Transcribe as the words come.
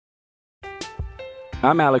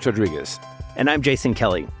I'm Alex Rodriguez. And I'm Jason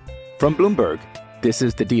Kelly. From Bloomberg, this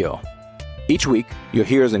is The Deal. Each week, you'll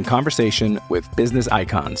hear us in conversation with business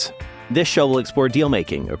icons. This show will explore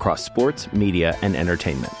deal-making across sports, media, and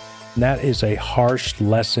entertainment. That is a harsh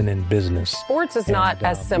lesson in business. Sports is not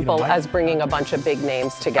as simple as bringing a bunch of big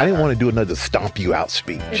names together. I didn't want to do another stomp you out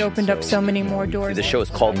speech. It opened up so many more doors. The show is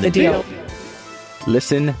called The Deal.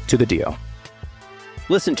 Listen to The Deal.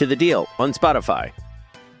 Listen to The Deal on Spotify.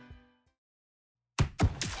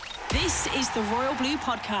 This is the Royal Blue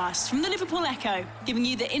Podcast from the Liverpool Echo, giving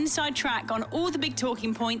you the inside track on all the big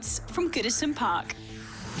talking points from Goodison Park.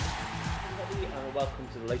 And welcome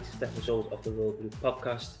to the latest episode of the Royal Blue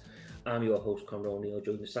Podcast. I'm your host, Conor O'Neill,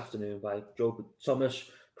 joined this afternoon by Joe Thomas,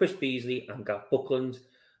 Chris Beasley and Gav Buckland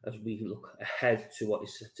as we look ahead to what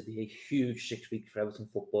is set to be a huge 6 week for Everton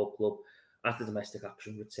Football Club as the domestic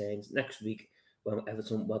action returns next week when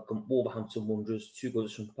Everton welcome Wolverhampton Wanderers to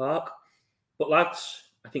Goodison Park. But lads,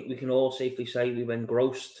 I think we can all safely say we were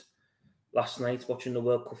engrossed last night watching the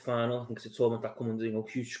World Cup final. I think it's a tournament that come under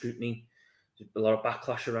huge scrutiny. There's a lot of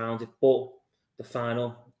backlash around it, but the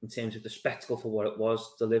final, in terms of the spectacle for what it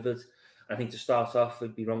was, delivered. I think to start off,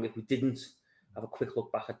 it'd be wrong if we didn't have a quick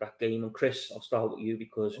look back at that game. And Chris, I'll start with you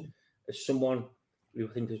because as someone who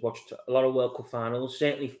I think has watched a lot of World Cup finals,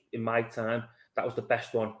 certainly in my time, that was the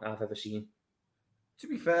best one I've ever seen. To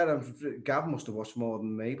be fair, Gav must have watched more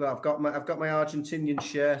than me, but I've got my Argentinian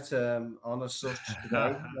shirt on as such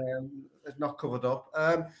today. It's not covered up.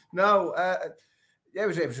 It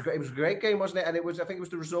was a great game, wasn't it? And I think it was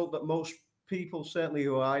the result that most people, certainly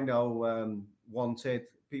who I know, wanted.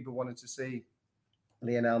 People wanted to see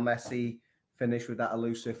Lionel Messi finish with that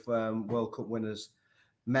elusive World Cup winners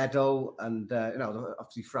medal, and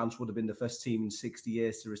obviously France would have been the first team in 60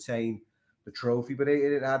 years to retain the trophy, but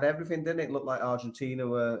it had everything, didn't it? It looked like Argentina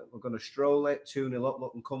were going to stroll it, 2-0 up,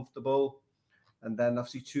 looking comfortable. And then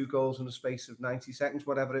obviously 2 goals in the space of 90 seconds,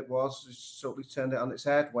 whatever it was, just totally turned it on its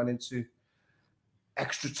head, went into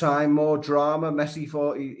extra time, more drama. Messi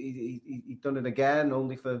thought he'd done it again,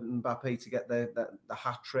 only for Mbappe to get the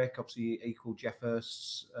hat-trick. Obviously, he equaled Jeff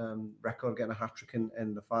Hurst's record, getting a hat-trick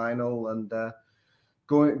in the final. And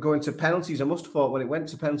Going to penalties, I must have thought when it went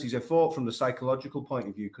to penalties, I thought from the psychological point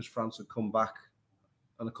of view, because France had come back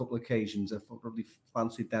on a couple of occasions, I probably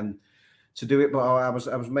fancied them to do it, but I was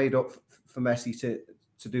made up for Messi to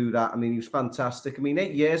do that. I mean, he was fantastic. I mean,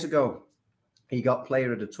 8 years ago, he got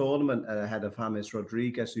player of the tournament ahead of James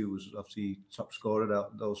Rodriguez, who was obviously top scorer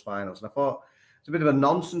at those finals. And I thought it's a bit of a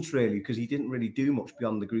nonsense, really, because he didn't really do much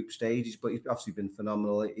beyond the group stages, but he's obviously been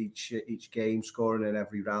phenomenal at each game, scoring in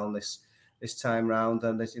every round this time round,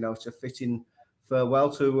 and it's a fitting farewell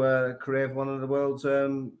to a career of one of the world's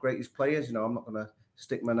greatest players. I'm not going to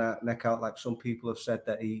stick my neck out like some people have said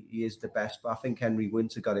that he is the best, but I think Henry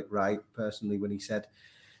Winter got it right personally when he said,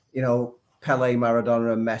 Pele,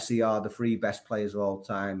 Maradona, and Messi are the 3 best players of all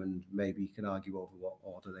time, and maybe you can argue over what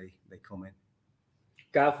order they come in.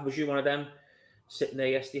 Gav, was you one of them sitting there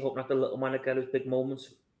yesterday hoping that the little man would get his big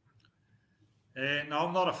moments? No,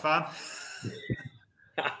 I'm not a fan.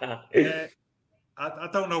 I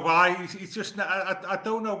don't know why. He's just. I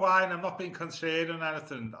don't know why, and I'm not being concerned on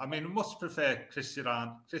anything. I mean, I must prefer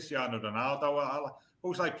Cristiano Ronaldo. I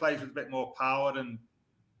always like players with a bit more power and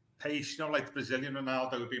pace. Like the Brazilian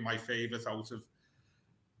Ronaldo would be my favourite out of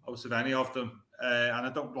any of them. And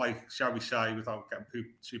I don't like, shall we say, without getting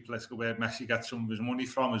too political, where Messi gets some of his money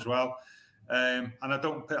from as well. And I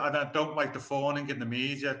don't like the fawning in the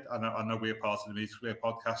media. I know we're part of the media, we're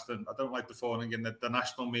podcasting. I don't like the fawning in the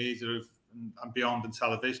national media and beyond, and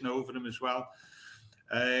television over them as well.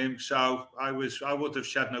 So I would have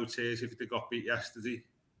shed no tears if they got beat yesterday.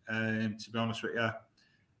 To be honest with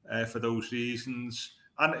you, for those reasons.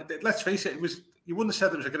 And let's face it, you wouldn't have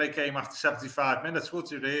said it was a great game after 75 minutes,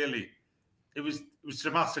 would you? Really, it was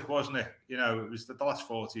dramatic, wasn't it? It was the last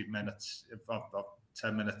 40 minutes of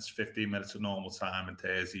 10 minutes, 15 minutes of normal time, and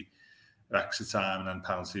 30 extra time, and then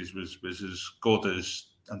penalties was as good as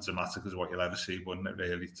and dramatic as what you'll ever see, wouldn't it,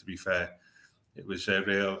 really, to be fair? It was a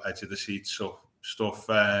real edge of the seat stuff.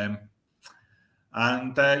 So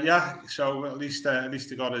at least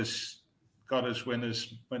he got his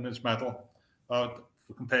winners medal.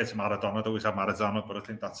 Compared to Maradona, I'd always have Maradona, but I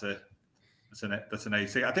think that's an A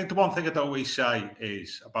thing. I think the one thing I'd always say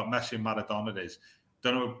is about Messi and Maradona is,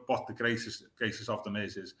 don't know what the greatest of them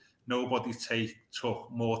is nobody took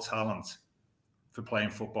more talent for playing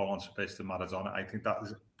football on space than Maradona. I think that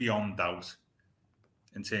is beyond doubt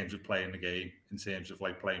in terms of playing the game, in terms of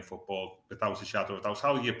playing football without a shadow of doubt.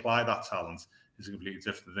 How you apply that talent is a completely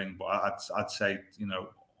different thing. But I'd say,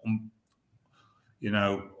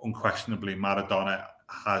 unquestionably Maradona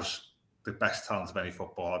has the best talent of any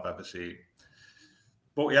football I've ever seen.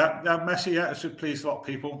 But yeah, Messi, it should please a lot of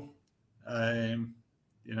people. But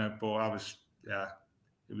I was,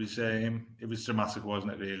 it was dramatic,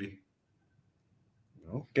 wasn't it? Really.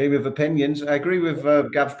 Game of opinions. I agree with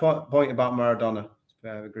Gav's point about Maradona. I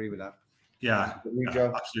agree with that. Yeah,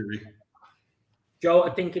 Joe? Absolutely. Joe, I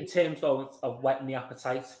think in terms of whetting the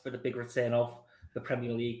appetite for the big return of the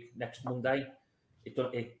Premier League next Monday, it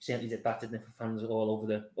certainly did that, didn't it, for fans all over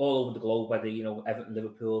the globe, whether Everton,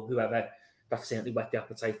 Liverpool, whoever. That certainly whet the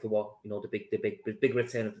appetite for what the big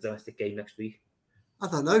return of the domestic game next week. I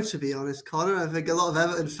don't know, to be honest, Connor. I think a lot of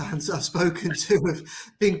Everton fans I've spoken to have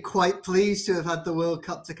been quite pleased to have had the World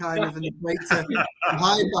Cup to kind of and the break to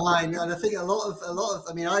hide behind. And I think a lot of.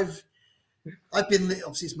 I mean, I've been,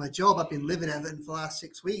 obviously it's my job. I've been living Everton for the last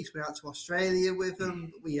 6 weeks. We're out to Australia with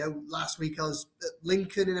them. Last week I was at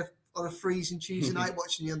Lincoln on a freezing Tuesday night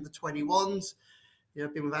watching the under-21s.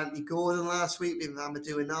 I've been with Anthony Gordon last week, been with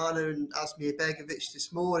Amadou Onana and Asmir Begovic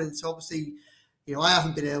this morning. So obviously, I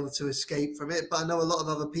haven't been able to escape from it, but I know a lot of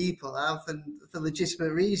other people have, and for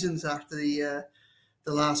legitimate reasons after the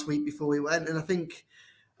last week before we went. And I think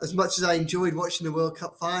as much as I enjoyed watching the World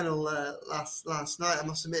Cup final last night, I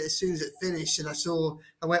must admit, as soon as it finished and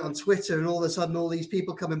I went on Twitter and all of a sudden all these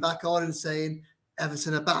people coming back on and saying,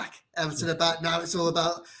 Everton are back. Now it's all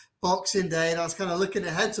about Boxing Day, and I was kind of looking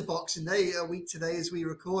ahead to Boxing Day a week today as we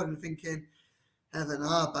record and thinking, Everton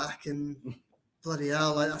are back, and bloody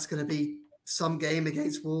hell, that's going to be some game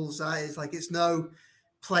against Wolves. It's no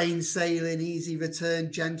plain sailing, easy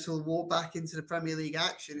return, gentle walk back into the Premier League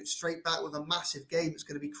action. It's straight back with a massive game that's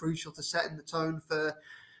going to be crucial to setting the tone for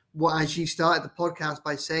what, as you started the podcast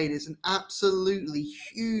by saying, is an absolutely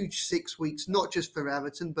huge 6 weeks, not just for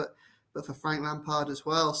Everton, but for Frank Lampard as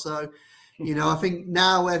well. So, I think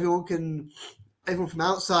now everyone from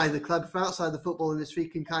outside the club, from outside the football industry,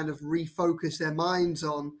 can kind of refocus their minds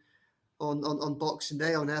on Boxing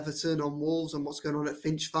Day, on Everton, on Wolves, on what's going on at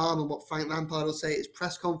Finch Farm, and what Frank Lampard will say at his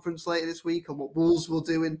press conference later this week, and what Wolves will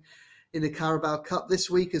do in the Carabao Cup this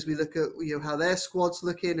week, as we look at how their squad's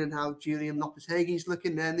looking and how Julian Lopetegui's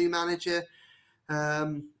looking, their new manager.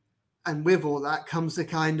 And with all that comes the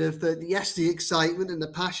kind of the excitement and the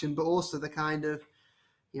passion, but also the kind of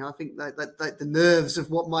I think that the nerves of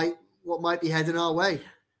what might be heading our way.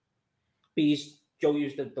 Joe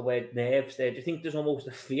used the word nerves there. Do you think there's almost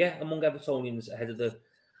a fear among Evertonians ahead of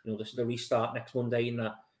the restart next Monday, in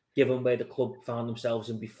that, given where the club found themselves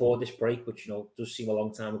in before this break, which does seem a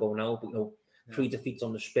long time ago now, but 3 defeats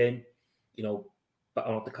on the spin, but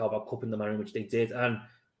on the Carabao Cup in the manner in which they did, and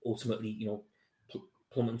ultimately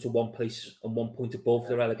plummeting to one place and 1 point above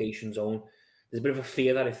the relegation zone. There's a bit of a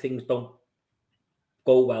fear that if things don't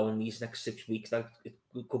go well in these next 6 weeks, that it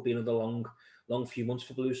could be another long few months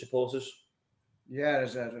for Blue supporters. Yeah,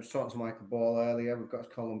 I was talking to Michael Ball earlier. We've got a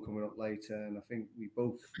column coming up later, and I think we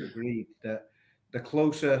both agreed that the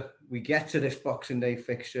closer we get to this Boxing Day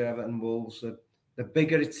fixture, Everton Wolves, the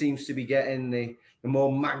bigger it seems to be getting, the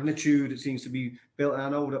more magnitude it seems to be built. And I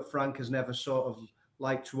know that Frank has never sort of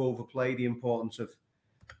liked to overplay the importance of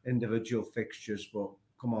individual fixtures, but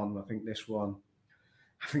come on, I think this one,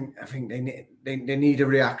 I think they need a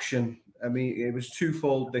reaction. I mean, it was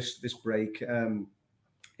twofold this break.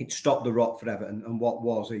 It stopped the rot for Everton, and what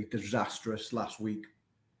was a disastrous last week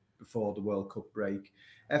before the World Cup break.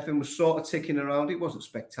 Everton was sort of ticking around. It wasn't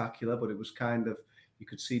spectacular, but it was kind of, you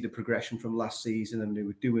could see the progression from last season, and they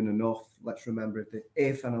were doing enough. Let's remember, I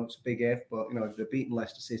know it's a big if, but if they're beating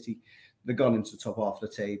Leicester City, they've gone into the top half of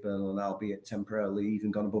the table, and albeit temporarily even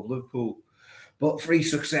gone above Liverpool. But 3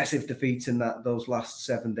 successive defeats in those last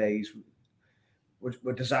 7 days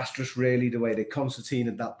were disastrous, really, the way they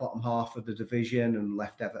concertinaed that bottom half of the division and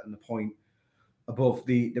left Everton a point above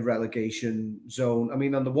the relegation zone. I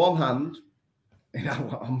mean, on the one hand,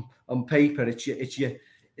 on paper, it's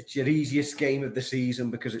your easiest game of the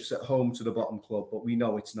season because it's at home to the bottom club, but we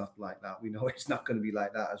know it's not like that. We know it's not going to be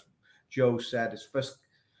like that. As Joe said, his first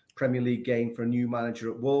Premier League game for a new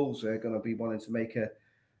manager at Wolves. They're going to be wanting to make a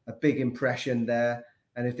big impression there.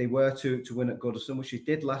 And if they were to win at Goodison, which they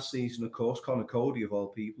did last season, of course, Conor Cody, of all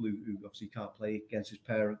people, who obviously can't play against his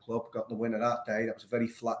parent club, got the winner that day. That was a very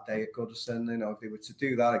flat day at Goodison. If they were to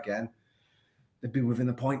do that again, they'd be within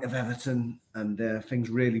a point of Everton, and things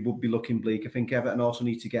really would be looking bleak. I think Everton also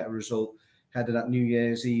need to get a result ahead of that New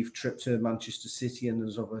Year's Eve trip to Manchester City, and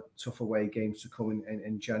there's other tough away games to come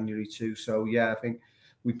in January too. So, yeah, I think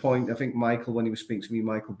Michael, when he was speaking to me,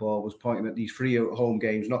 Michael Ball, was pointing at these 3 home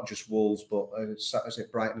games, not just Wolves, but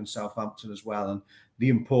Brighton and Southampton as well, and the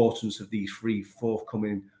importance of these 3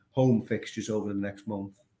 forthcoming home fixtures over the next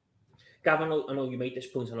month. Gavin, I know you made this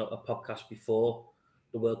point on a podcast before,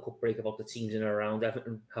 the World Cup break about the teams in and around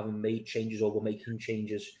Everton having made changes or were making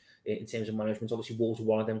changes in terms of management. Obviously, Wolves are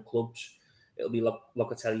one of them clubs. It'll be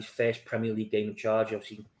Locatelli's first Premier League game in charge.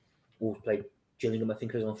 Obviously, Wolves played Gillingham, I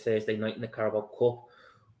think it was on Thursday night in the Carabao Cup.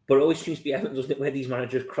 But it always seems to be Everton, doesn't it, where these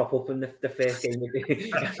managers crop up in the first game.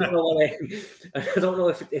 I don't know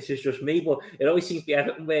if this is just me, but it always seems to be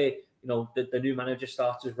Everton where, the new manager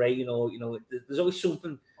starts as rain, or, there's always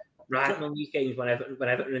something riding on these games when Everton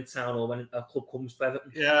are in town or when a club comes to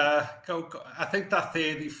Everton. Yeah, I think that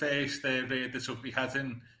 31st they took me head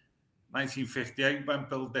in 1958 when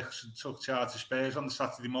Bill Dixon took charge of Spurs on the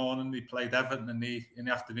Saturday morning. They played Everton in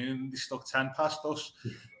the afternoon and they stuck 10 past us.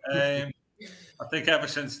 I think ever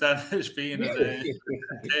since then there's been a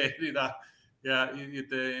theory that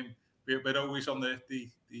we're always on the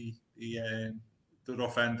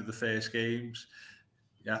rough end of the first games.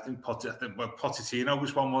 Yeah, I think Pochettino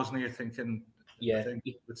was one, wasn't he? I think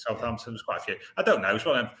with Southampton was quite a few. I don't know. It's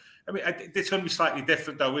going to be slightly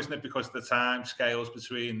different though, isn't it? Because the time scales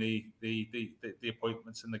between the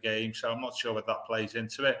appointments and the game. So I'm not sure what that plays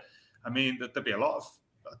into it. I mean, there'd be a lot of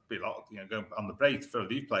going on the break for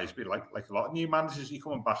league players. Be like a lot of new managers. You're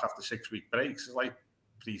coming back after 6-week breaks. It's like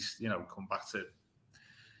please, come back to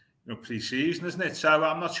pre-season, isn't it? So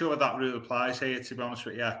I'm not sure what that rule applies here, to be honest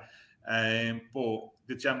with you. But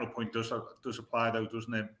the general point does apply, though,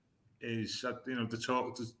 doesn't it? Is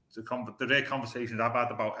the rare conversations I've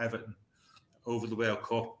had about Everton over the World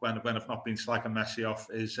Cup when I've not been slagging Messi off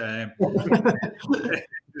is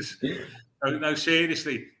no,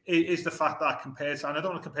 seriously, is the fact that compared to, and I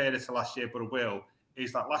don't want to compare it to last year, but I will,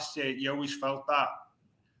 is that last year you always felt that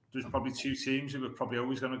there's probably two teams who were probably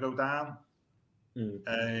always going to go down.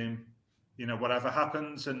 Whatever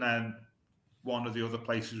happens, and then one of the other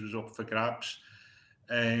places was up for grabs.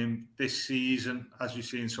 This season, as we've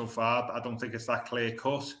seen so far, I don't think it's that clear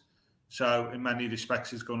cut. So in many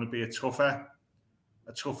respects, it's going to be a tougher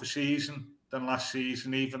season than last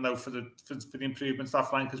season, even though for the improvements that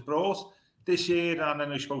Frank has brought this year. And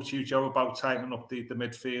then I spoke to you, Joe, about tightening up the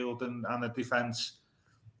midfield and the defence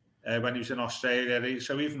when he was in Australia.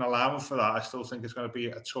 So even allowing for that, I still think it's going to be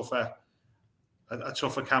a tougher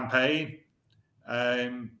campaign.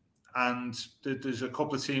 And there's a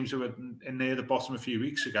couple of teams who were near the bottom a few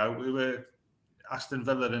weeks ago. We were Aston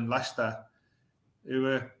Villa and Leicester, who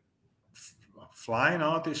were flying,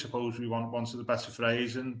 aren't they? Suppose we want the better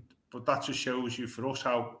phrase, but that just shows you for us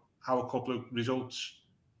how a couple of results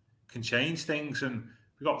can change things. And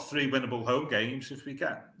we've got 3 winnable home games. If we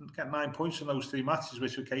get 9 points from those 3 matches,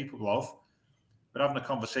 which we're capable of, we're having a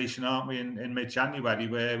conversation, aren't we, in mid-January,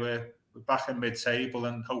 where we're back in mid-table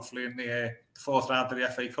and hopefully in the 4th round of the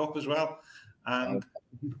FA Cup as well. And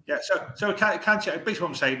so it can change. Basically what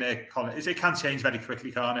I'm saying there, Colin, is it can change very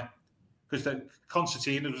quickly, can't it? Because the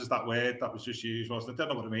concertina was that word that was just used, wasn't it? I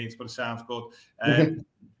don't know what it means, but it sounds good.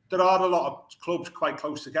 There are a lot of clubs quite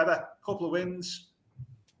close together. A couple of wins,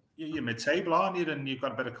 you're mid-table, aren't you? And you've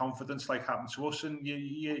got a bit of confidence like happened to us. And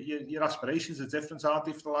your aspirations are different, aren't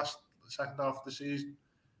they, for the second half of the season?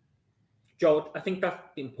 Joe, I think that's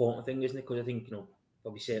the important thing, isn't it? Because I think,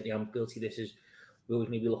 probably certainly I'm guilty of this, is we always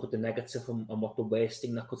maybe look at the negative and what the worst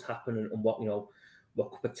thing that could happen and what,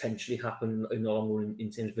 what could potentially happen in the long run in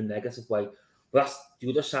terms of a negative way. But that's the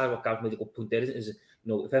other side of what Gav made a good point there, isn't it? Is,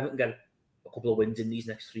 if Everton get a couple of wins in these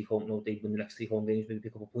next 3 home, they win the next 3 home games, maybe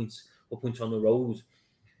pick up a point on the road,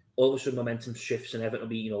 all of a sudden momentum shifts and Everton will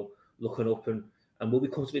be, looking up and will we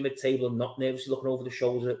come to be mid-table and not nervously looking over the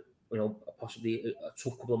shoulder, possibly a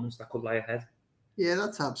tough couple of months that could lie ahead. Yeah,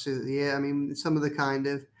 that's absolutely it. I mean, some of the kind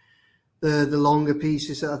of the longer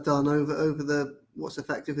pieces that I've done over the what's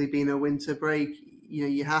effectively been a winter break,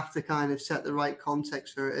 you have to kind of set the right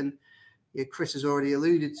context for it. And Chris has already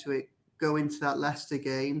alluded to it. Go into that Leicester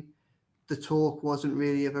game, the talk wasn't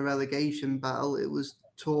really of a relegation battle. It was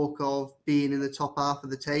talk of being in the top half of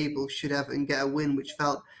the table should Everton get a win, which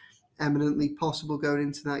felt eminently possible going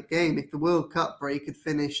into that game. If the World Cup break had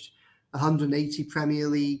finished 180 Premier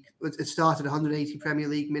League, it started 180 Premier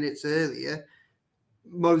League minutes earlier,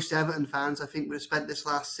 most Everton fans, I think, would have spent this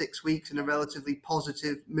last 6 weeks in a relatively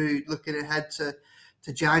positive mood, looking ahead to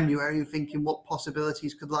January and thinking what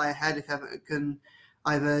possibilities could lie ahead if Everton can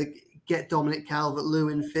either get Dominic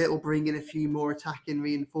Calvert-Lewin fit or bring in a few more attacking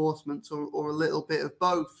reinforcements or a little bit of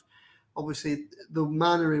both. Obviously, the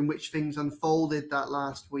manner in which things unfolded that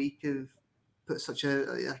last week have put such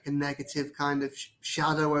a negative kind of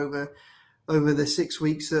shadow over the 6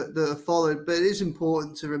 weeks that have followed. But it is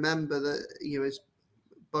important to remember that, as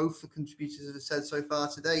both the contributors have said so far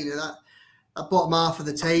today, that bottom half of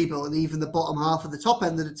the table and even the bottom half of the top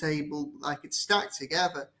end of the table, like it's stacked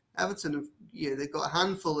together. Everton have, they've got a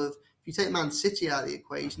handful of if you take Man City out of the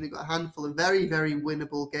equation, they've got a handful of very, very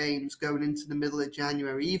winnable games going into the middle of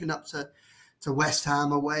January, even up to West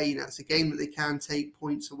Ham away. It's a game that they can take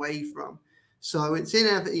points away from. So it's in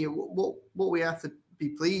what we have to be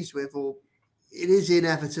pleased with, or it is in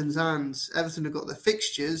Everton's hands. Everton have got the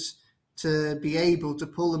fixtures to be able to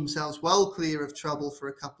pull themselves well clear of trouble for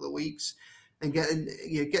a couple of weeks and get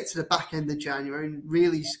to the back end of January and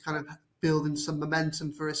really kind of building some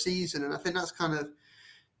momentum for a season. And I think that's kind of,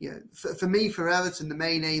 for me, for Everton, the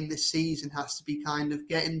main aim this season has to be kind of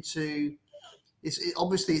getting to,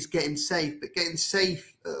 obviously it's getting safe, but getting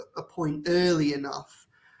safe at a point early enough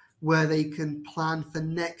where they can plan for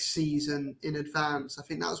next season in advance. I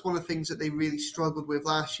think that was one of the things that they really struggled with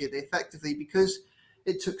last year. They effectively, because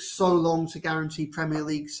it took so long to guarantee Premier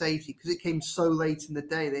League safety, because it came so late in the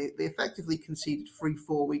day, they effectively conceded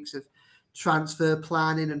 3-4 weeks of transfer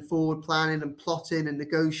planning and forward planning and plotting and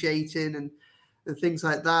negotiating and things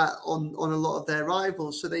like that on a lot of their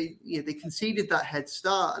rivals. So they conceded that head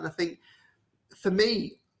start. And I think, for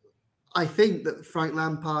me, I think that Frank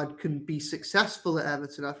Lampard can be successful at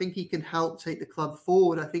Everton. I think he can help take the club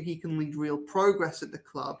forward. I think he can lead real progress at the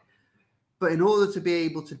club. But in order to be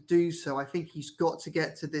able to do so, I think he's got to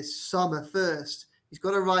get to this summer first. He's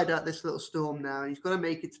got to ride out this little storm now, and he's got to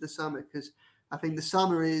make it to the summer, because I think the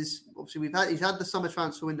summer is, obviously he's had the summer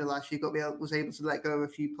transfer window last year, was able to let go of a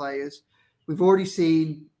few players. We've already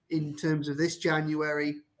seen in terms of this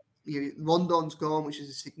January, Rondon's gone, which is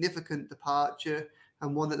a significant departure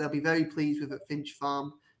and one that they'll be very pleased with at Finch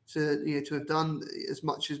Farm. To have done as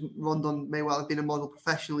much as Rondon may well have been a model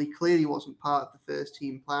professionally, clearly wasn't part of the first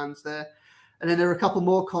team plans there. And then there are a couple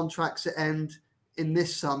more contracts that end in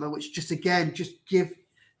this summer, which just give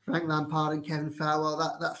Frank Lampard and Kevin Farwell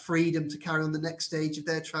that freedom to carry on the next stage of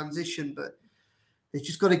their transition. But they've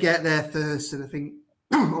just got to get there first. And I think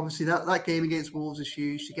obviously that game against Wolves is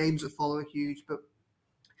huge. The games that follow are huge. But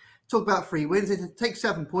talk about 3 wins. They take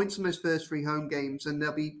 7 points in those first 3 home games, and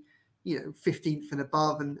they'll be 15th and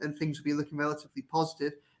above, and things will be looking relatively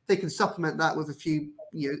positive. If they can supplement that with a few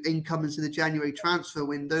incomings in the January transfer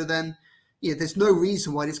window, then there's no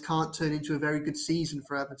reason why this can't turn into a very good season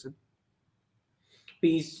for Everton.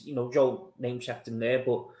 Bees, Joe name-checked him there,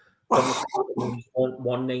 but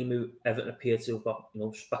one name who Everton appear to have got,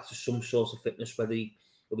 back to some sort of fitness, whether he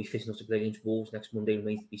will be fit enough to play against Wolves next Monday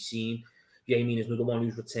remains to be seen. Jamie is another one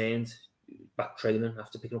who's returned back training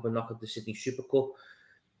after picking up a knock at the Sydney Super Cup.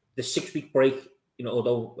 The 6-week break,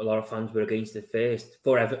 although a lot of fans were against it first,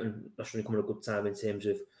 for Everton, that's really coming at a good time in terms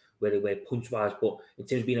of where they were punch-wise, but in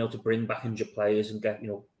terms of being able to bring back injured players and get,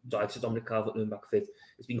 Dominic Calvert-Lewin back fit,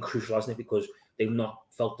 it's been crucial, hasn't it? Because they've not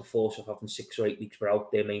felt the force of having 6 or 8 weeks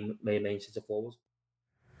without their main centre forwards.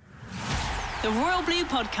 The Royal Blue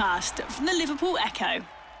Podcast from the Liverpool Echo.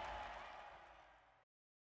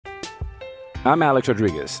 I'm Alex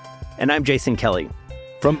Rodriguez. And I'm Jason Kelly.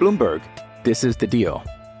 From Bloomberg, this is The Deal.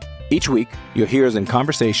 Each week, you'll hear us in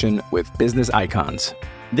conversation with business icons.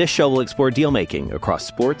 This show will explore deal-making across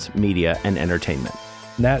sports, media, and entertainment.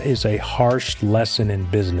 That is a harsh lesson in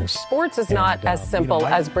business. Sports is not as simple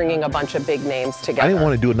as bringing a bunch of big names together. I didn't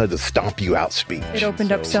want to do another stomp you out speech. It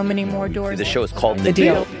opened up so many more doors. The show is called The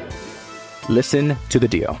Deal. Listen to The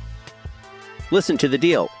Deal. Listen to The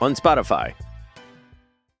Deal on Spotify.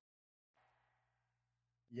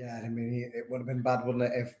 Yeah, I mean, it would have been bad, wouldn't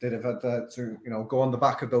it, if they'd have had to, go on the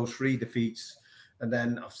back of those 3 defeats, and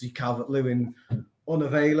then obviously Calvert-Lewin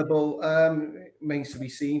unavailable. Remains to be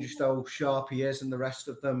seen just how sharp he is and the rest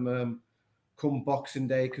of them come Boxing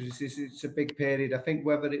Day, because it's a big period. I think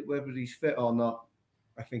whether he's fit or not,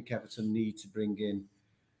 I think Everton need to bring in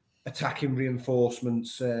attacking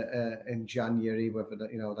reinforcements in January. Whether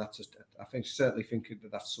that, I certainly think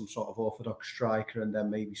that that's some sort of orthodox striker, and then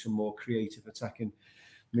maybe some more creative attacking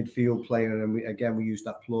midfield player. And we use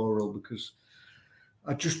that plural because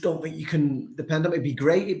I just don't think you can depend on it. It'd be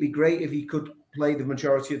great if he could play the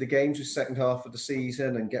majority of the games the second half of the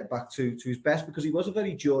season and get back to his best, because he was a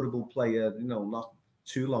very durable player, not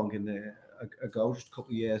too long ago, just a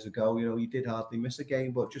couple of years ago. He did hardly miss a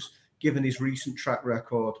game, but just given his recent track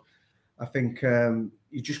record, I think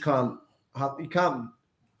you just can't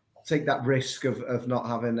take that risk of not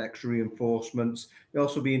having extra reinforcements. It'll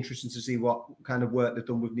also be interesting to see what kind of work they've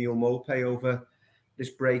done with Neal Maupay over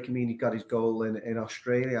this break. I mean, he got his goal in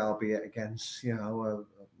Australia, albeit against a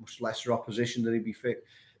much lesser opposition than he'd be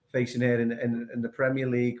facing here in the Premier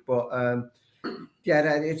League. But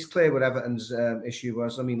it's clear what Everton's issue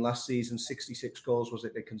was. I mean, last season, 66 goals was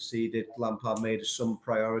it they conceded. Lampard made it some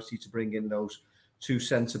priority to bring in those two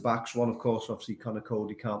centre backs. One, of course, obviously Conor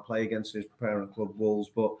Cody can't play against his parent club Wolves,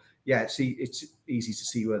 but yeah, it's easy to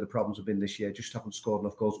see where the problems have been this year. Just haven't scored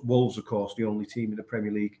enough goals. Wolves, of course, the only team in the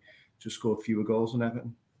Premier League to scored fewer goals than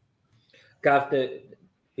Everton. Gav, the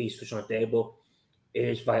piece touched on it there, but it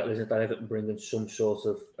is vital, isn't it, that Everton bring in some sort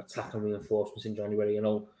of attack and reinforcements in January. You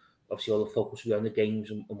know, obviously all the focus will be on the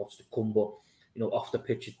games and what's to come, but you know, off the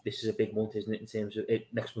pitch, this is a big month, isn't it? In terms of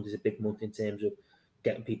next month is a big month in terms of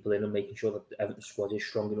getting people in and making sure that the Everton squad is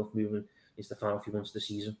strong enough moving into the final few months of the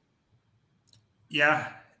season.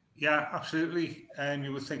 Yeah, absolutely. And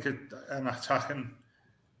you would think an attacking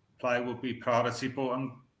player would be priority, but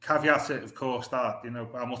caveat it, of course, that, you know,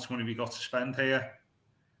 how much money we got to spend here.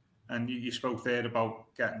 And you spoke there about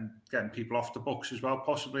getting people off the books as well,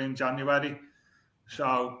 possibly in January.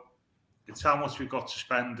 So it's how much we've got to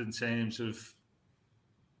spend in terms of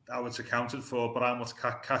how it's accounted for, but how much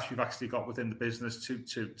cash we've actually got within the business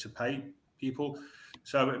to pay people.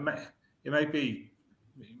 So it may be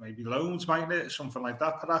loans, mightn't it? Something like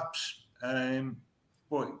that, perhaps.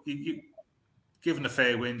 But you, given a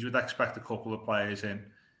fair wind, you'd expect a couple of players in,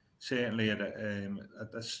 certainly at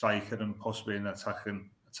a striker and possibly an attacking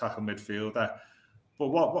midfielder. But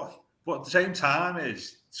what at the same time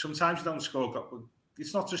is sometimes you don't score.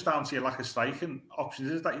 It's not just down to your lack of striking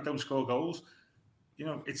options, is that you don't score goals. You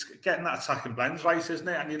know, it's getting that attacking blends right, isn't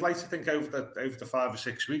it? And you'd like to think over the 5 or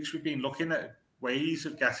 6 weeks we've been looking at ways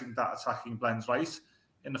of getting that attacking blends right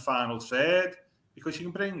in the final third, because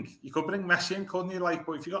you could bring Messi in, couldn't you?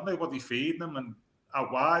 But if you've got nobody feeding them and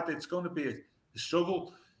out wide, it's going to be a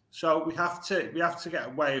struggle. So we have to get a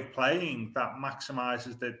way of playing that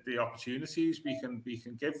maximises the opportunities we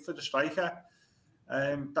can give for the striker.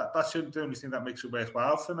 That's the only thing that makes it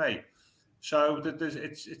worthwhile for me. So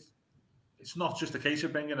it's not just a case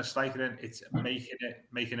of bringing a striker in; it's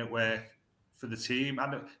making it work for the team.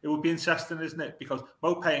 And it would be interesting, isn't it? Because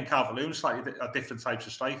Mopé and Calvert-Lewin are different types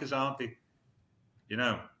of strikers, aren't they? You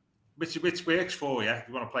know, which works for you if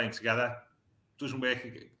you want to play them together. Doesn't work,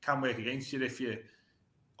 can work against you if you're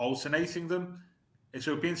alternating them. And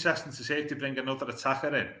so it'd be interesting to see if they bring another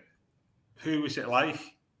attacker in. Who is it like?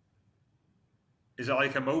 Is it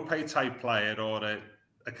like a Mopé type player or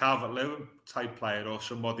a Calvert-Lewin type player or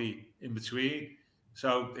somebody in between?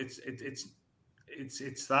 So it's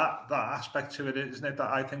that aspect to it, isn't it, that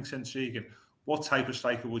I think's intriguing. What type of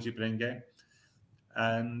striker would you bring in?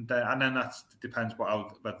 And then that depends whether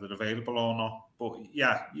they're available or not. But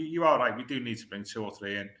yeah, you are right. We do need to bring 2 or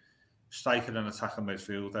 3 in, striker and attacking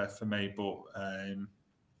midfielder for me. But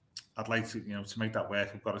I'd like to, to make that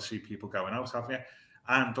work, I've got to see people going out, haven't you?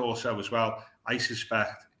 And also as well, I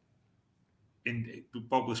suspect in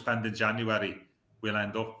what we'll spend in January, we'll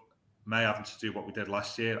end up having to do what we did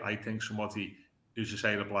last year. I think somebody who's a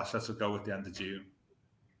saleable asset will go at the end of June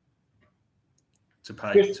to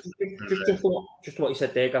pay. Just what you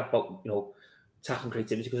said there, Gav, about attacking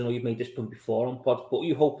creativity, because I know you've made this point before on pods, but are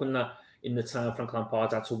you hoping that in the time Frank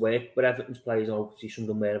Lampard had to work with Everton's players, and obviously some of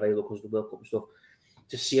them were available because of the World Cup and stuff,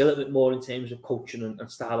 to see a little bit more in terms of coaching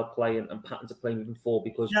and style of play and patterns of play moving forward?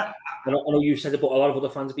 Because I know you said it, but a lot of other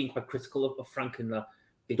fans have been quite critical of Frank in that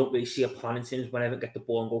they don't really see a plan in terms of when Everton get the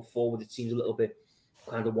ball and go forward. It seems a little bit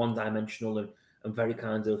kind of one-dimensional and very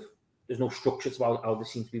kind of, there's no structure to how they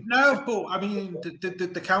seem to be. No, but I mean,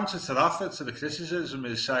 the counter to that, to the criticism,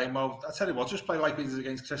 is saying, well, I tell you what, just play like we did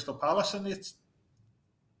against Crystal Palace, and it's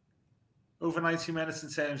over 90 minutes in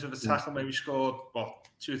terms of attack, and maybe scored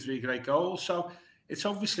 2 or 3 great goals. So it's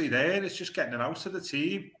obviously there. It's just getting it out to the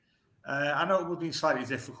team. I know it would be slightly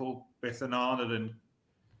difficult with Onana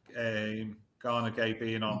and Gana Gueye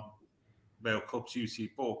being on World Cup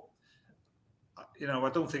duty, but I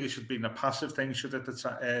don't think it should have been a passive thing. Should have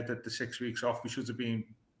the 6 weeks off. We should have been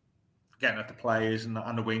getting at the players and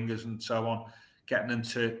the wingers and so on, getting them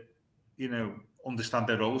to, understand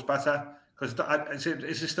their roles better. Because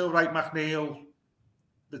is it still right, McNeil?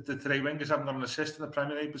 The 3 wingers haven't got an assist in the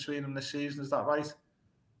Premier League between them this season. Is that right?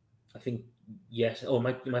 I think yes. Or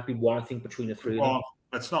it might be 1. I think between the 3 of them.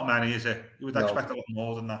 But it's not many, is it? You would expect a lot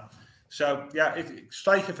more than that. So yeah,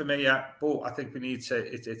 striker for me, yeah. But I think we need to.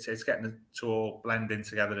 It's getting it to all blend in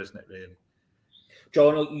together, isn't it? Really.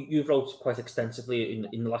 Joe, I know you've wrote quite extensively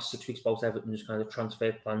in the last 6 weeks about Everton's kind of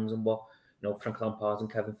transfer plans and what Frank Lampard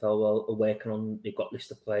and Kevin Thelwell are working on. They've got a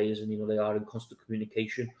list of players and they are in constant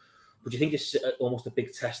communication. But do you think this is almost a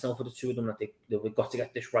big test now for the two of them, that they've got to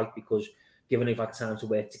get this right, because given they've had time to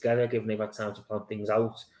work together, given they've had time to plan things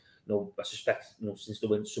out, I suspect since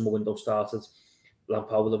the summer window started,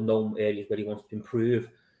 Lampard will have known areas where he wants to improve.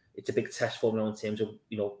 It's a big test for him now in terms of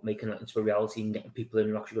making that into a reality and getting people in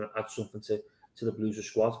who are actually going to add something to the Blues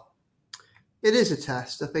squad. It is a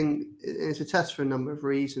test. I think it's a test for a number of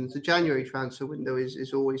reasons. The January transfer window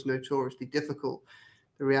is always notoriously difficult.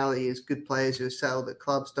 The reality is good players who are settled at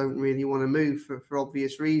clubs don't really want to move for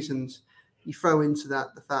obvious reasons. You throw into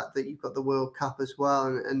that the fact that you've got the World Cup as well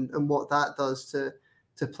and what that does to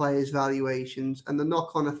players' valuations and the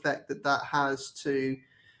knock-on effect that has to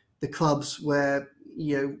the clubs where,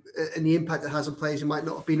 and the impact it has on players who might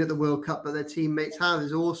not have been at the World Cup but their teammates have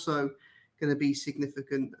is also going to be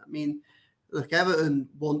significant. I mean, look, Everton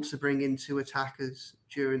want to bring in 2 attackers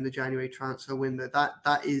during the January transfer window.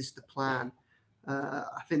 That is the plan.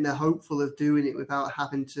 I think they're hopeful of doing it without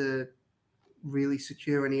having to really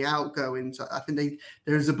secure any outgoings. I think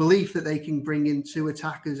there is a belief that they can bring in 2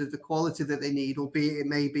 attackers of the quality that they need, albeit it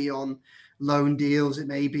may be on loan deals. It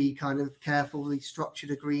may be kind of carefully structured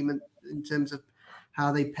agreement in terms of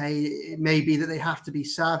how they pay. It may be that they have to be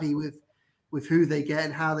savvy with who they get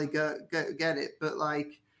and how they get it. But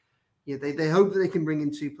they hope that they can bring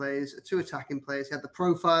in 2 players, 2 attacking players. They had the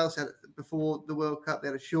profiles before the World Cup. They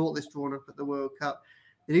had a shortlist drawn up at the World Cup.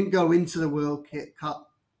 They didn't go into the World Cup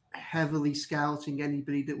heavily scouting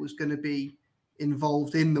anybody that was going to be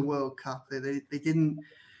involved in the World Cup. They didn't.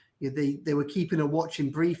 They were keeping a watching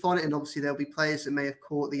brief on it, and obviously there'll be players that may have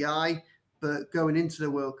caught the eye. But going into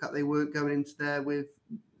the World Cup, they weren't going into there with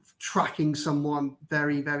tracking someone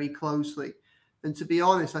very, very closely. And to be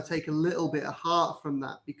honest, I take a little bit of heart from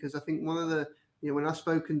that because I think one of the, when I've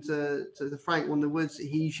spoken to Frank, one of the words that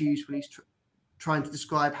he's used when he's trying to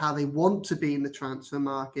describe how they want to be in the transfer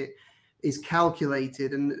market is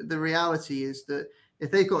calculated. And the reality is that if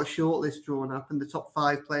they've got a shortlist drawn up and the top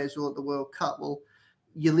 5 players are at the World Cup, well,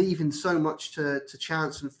 you're leaving so much to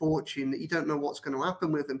chance and fortune that you don't know what's going to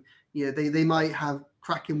happen with them. They might have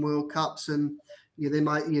cracking World Cups and they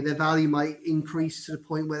might, their value might increase to the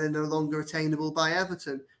point where they're no longer attainable by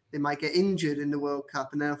Everton. They might get injured in the World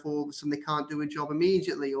Cup and therefore all of a sudden they can't do a job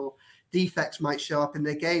immediately, or defects might show up in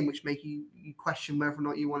their game, which make you question whether or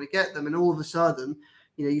not you want to get them. And all of a sudden,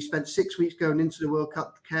 you spent 6 weeks going into the World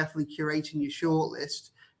Cup carefully curating your shortlist.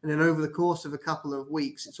 And then over the course of a couple of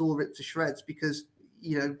weeks, it's all ripped to shreds because,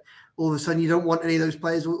 all of a sudden you don't want any of those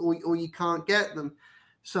players or you can't get them.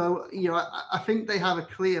 So, I think they have a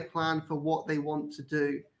clear plan for what they want to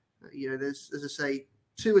do. There's, as I say,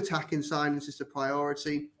 2 attacking signings is the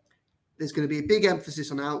priority. There's going to be a big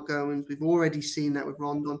emphasis on outgoings. We've already seen that with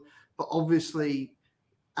Rondon, but obviously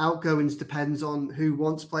outgoings depends on who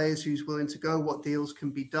wants players, who's willing to go, what deals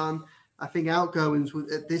can be done. I think outgoings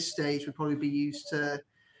at this stage would probably be used to,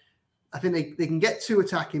 I think they can get 2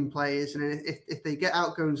 attacking players, and if they get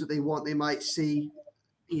outgoings that they want, they might see,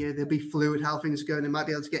 they'll be fluid how things are going. They might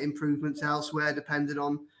be able to get improvements elsewhere depending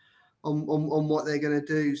on what they're going to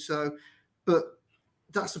do. So, but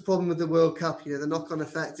that's the problem with the World Cup. The knock-on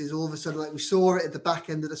effect is all of a sudden, like we saw it at the back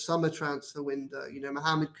end of the summer transfer window.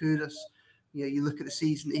 Mohamed Kudus, you look at the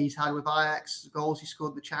season he's had with Ajax, the goals he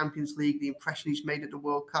scored in the Champions League, the impression he's made at the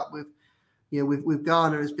World Cup with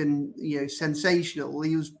Ghana has been, sensational.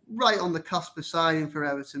 He was right on the cusp of signing for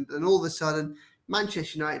Everton, but then all of a sudden,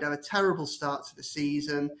 Manchester United have a terrible start to the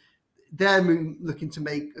season. They're looking to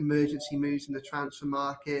make emergency moves in the transfer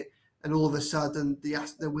market, and all of a sudden,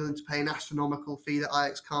 they're willing to pay an astronomical fee that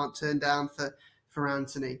Ajax can't turn down for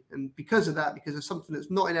Anthony. And because of that, because of something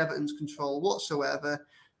that's not in Everton's control whatsoever,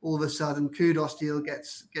 all of a sudden, Kudus deal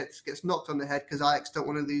gets knocked on the head because Ajax don't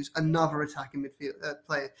want to lose another attacking midfield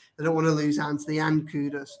player. They don't want to lose Anthony and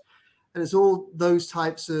Kudus. And it's all those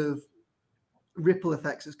types of ripple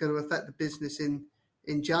effects that's going to affect the business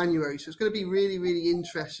in January. So it's going to be really, really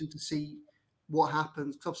interesting to see what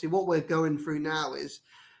happens. Obviously, what we're going through now is,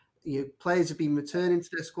 players have been returning to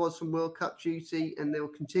their squads from World Cup duty, and they'll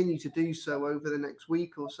continue to do so over the next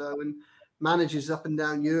week or so. And managers up and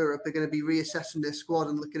down Europe are going to be reassessing their squad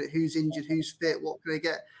and looking at who's injured, who's fit, what can they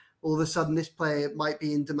get. All of a sudden, this player might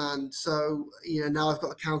be in demand. So, now I've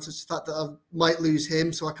got to counter the fact that I might lose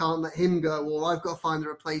him, so I can't let him go, or I've got to find a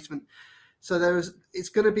replacement. So it's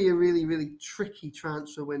going to be a really, really tricky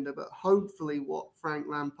transfer window. But hopefully what Frank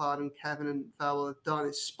Lampard and Kevin and Vowell have done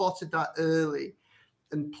is spotted that early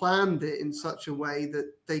and planned it in such a way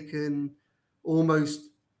that they can almost,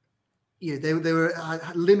 they were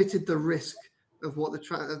limited the risk of what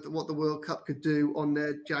the World Cup could do on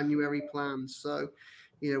their January plans. So,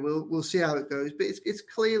 we'll see how it goes. But it's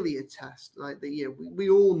clearly a test. We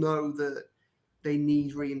all know that they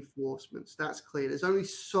need reinforcements. That's clear. There's only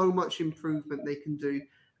so much improvement they can do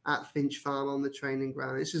at Finch Farm on the training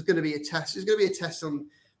ground. This is going to be a test. It's going to be a test on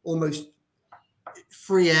almost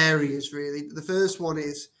 3 areas, really. The first one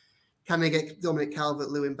is, can they get Dominic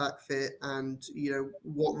Calvert-Lewin back fit, and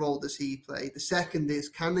what role does he play? The second is,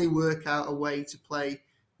 can they work out a way to play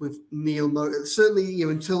with Neil Mopay. Certainly,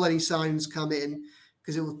 until any signs come in,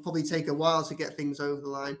 because it will probably take a while to get things over the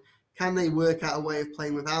line. Can they work out a way of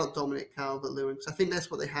playing without Dominic Calvert-Lewin? Because I think that's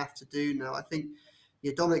what they have to do now. I think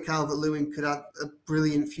Dominic Calvert-Lewin could have a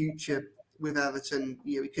brilliant future with Everton.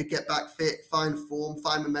 He could get back fit, find form,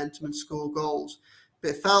 find momentum and score goals.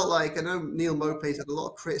 But it felt like, I know Neil Mopay's had a lot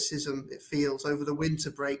of criticism, it feels, over the winter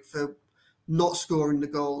break for not scoring the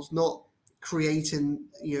goals, not creating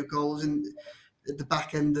goals at the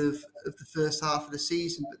back end of the first half of the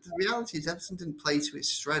season. But the reality is Everton didn't play to its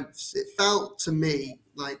strengths. It felt to me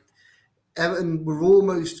like Everton were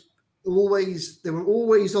always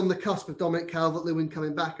on the cusp of Dominic Calvert-Lewin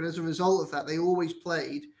coming back. And as a result of that, they always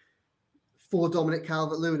played for Dominic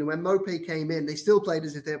Calvert-Lewin. And when Mopay came in, they still played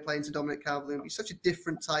as if they were playing to Dominic Calvert-Lewin. He's such a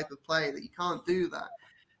different type of player that you can't do that.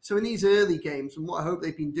 So in these early games, and what I hope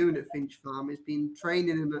they've been doing at Finch Farm is been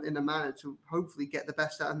training in a manner to hopefully get the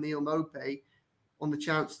best out of Neil Mopay on the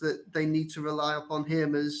chance that they need to rely upon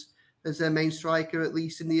him as their main striker, at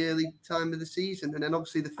least in the early time of the season. And then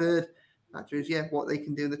obviously the third factor is, what they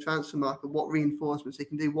can do in the transfer market, what reinforcements they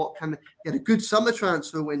can do, what can get a good summer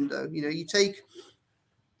transfer window. You take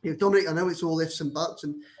Dominic, I know it's all ifs and buts,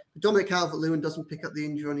 and Dominic Calvert-Lewin doesn't pick up the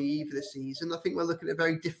injury on the eve of the season. I think we're looking at a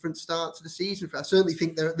very different start to the season. I certainly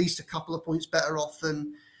think they're at least a couple of points better off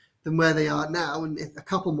than where they are now, and if a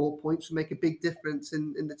couple more points will make a big difference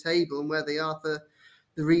in the table and where they are for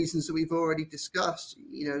the reasons that we've already discussed.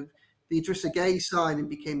 The Idrissa Gueye signing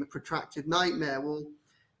became a protracted nightmare. Well,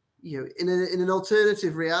 in an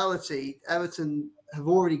alternative reality, Everton have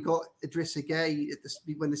already got Idrissa Gueye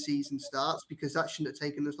when the season starts, because that shouldn't have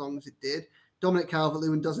taken as long as it did. Dominic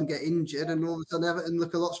Calvert-Lewin doesn't get injured, and all of a sudden Everton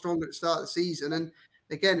look a lot stronger at the start of the season. And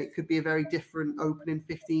again, it could be a very different opening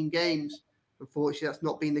 15 games. Unfortunately, that's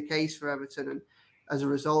not been the case for Everton. And as a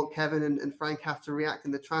result, Kevin and Frank have to react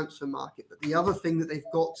in the transfer market. But the other thing that they've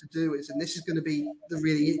got to do is, and this is going to be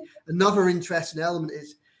another interesting element,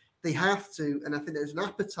 is they have to, and I think there's an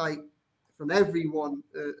appetite from everyone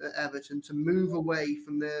at Everton to move away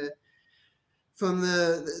from the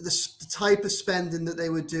type of spending that they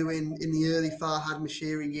were doing in the early Farhad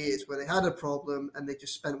Moshiri years, where they had a problem and they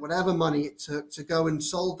just spent whatever money it took to go and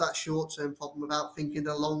solve that short-term problem without thinking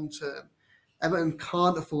the long-term. Everton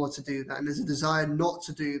can't afford to do that, and there's a desire not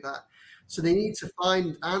to do that. So they need to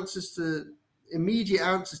find immediate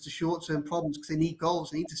answers to short-term problems, because they need goals.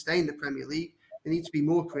 They need to stay in the Premier League. They need to be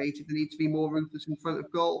more creative. They need to be more ruthless in front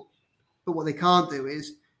of goal. But what they can't do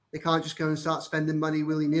is they can't just go and start spending money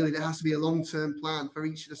willy-nilly. There has to be a long-term plan for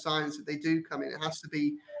each of the signings that they do come in. It has to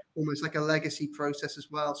be almost like a legacy process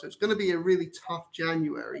as well. So it's going to be a really tough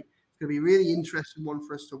January. It's going to be a really interesting one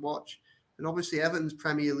for us to watch. And obviously Everton's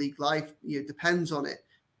Premier League life depends on it.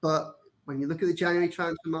 But when you look at the January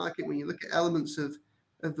transfer market, when you look at elements of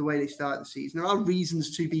the way they start the season, there are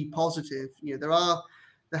reasons to be positive.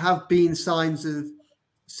 There have been signs of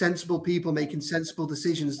sensible people making sensible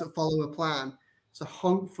decisions that follow a plan. So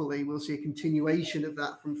hopefully we'll see a continuation of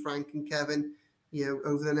that from Frank and Kevin,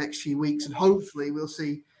 over the next few weeks. And hopefully we'll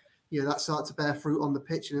see, that start to bear fruit on the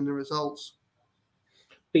pitch and in the results.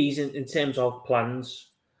 Bees, in terms of plans,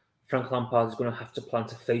 Frank Lampard is going to have to plan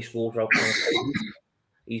to face Wolves out.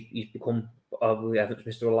 He's become probably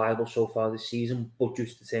Everton's Mr. Reliable so far this season, but due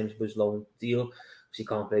to the terms of his loan deal, because he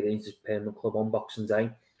can't play against his permanent club on Boxing Day.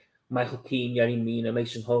 Michael Keane, Yerry Mina,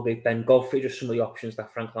 Mason Holgate, Ben Godfrey, just some of the options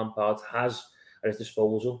that Frank Lampard has at his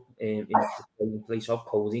disposal in place of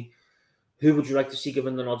Cody. Who would you like to see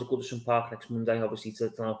given the nod to Goodison Park next Monday, obviously to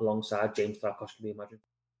help alongside James Tarkowski, we imagine?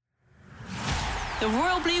 The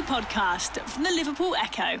Royal Blue Podcast from the Liverpool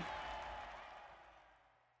Echo.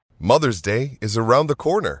 Mother's Day is around the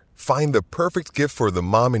corner. Find the perfect gift for the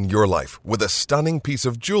mom in your life with a stunning piece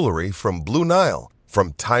of jewelry from Blue Nile.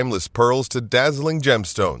 From timeless pearls to dazzling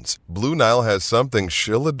gemstones, Blue Nile has something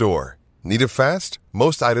she'll adore. Need it fast?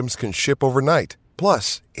 Most items can ship overnight.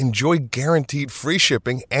 Plus, enjoy guaranteed free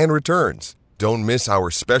shipping and returns. Don't miss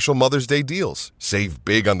our special Mother's Day deals. Save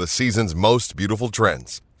big on the season's most beautiful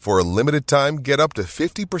trends. For a limited time, get up to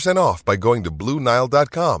 50% off by going to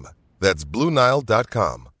BlueNile.com. That's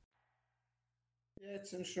BlueNile.com. Yeah,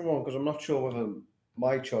 it's an interesting one, because I'm not sure whether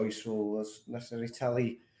my choice will necessarily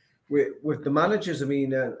tally with the managers. I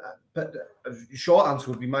mean, but a short answer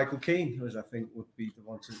would be Michael Keane, who I think would be the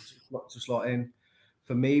one to slot in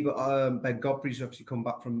for me. But Ben Godfrey's obviously come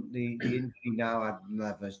back from the injury now. I'm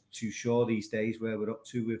never too sure these days where we're up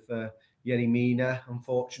to with Yerry Mina,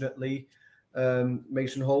 unfortunately.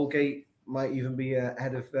 Mason Holgate might even be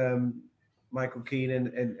ahead of Michael Keane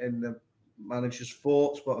in the manager's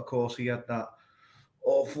thoughts, but of course he had that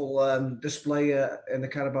awful display in the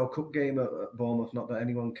Carabao Cup game at Bournemouth. Not that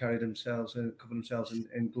anyone covered themselves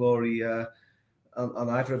in glory on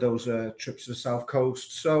either of those trips to the South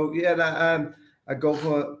Coast. So yeah, I go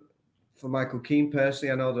for Michael Keane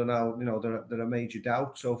personally. I know there now, there are major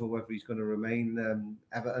doubts over whether he's going to remain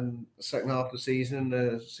Everton the second half of the season.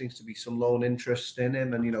 There seems to be some lone interest in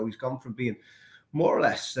him, and he's gone from being more or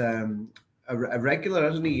less a regular,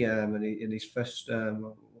 hasn't he? In his first,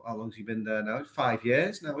 how long's he been there now? It's 5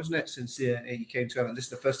 years now, isn't it, since he came to Everton? This is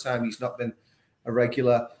the first time he's not been a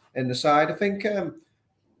regular in the side. I think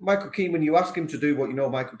Michael Keane, when you ask him to do what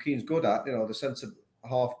Michael Keane's good at, the sense of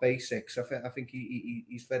half basics, I think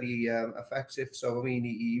he's very effective. So I mean,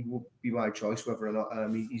 he would be my choice whether or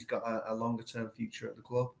not he's got a longer term future at the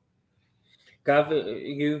club. Gav, are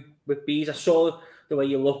you with Bees? I saw the way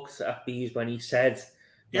you looked at Bees when he said,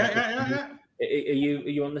 Yeah. Are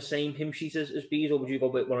you on the same hymn sheet as Bees, or would you go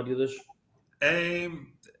with one of the others?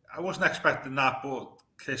 I wasn't expecting that, but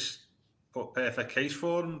Chris put perfect case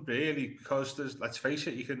for him, really, because let's face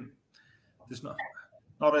it, there's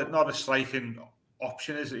not a striking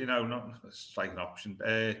option, is it? Not a striking option,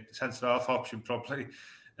 centre half option probably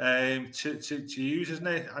to use, isn't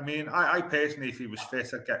it? I mean, I personally, if he was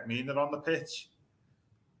fit, I'd get Mina on the pitch.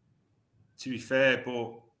 To be fair,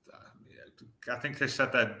 but I think Chris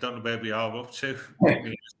said that, don't know where we are up to.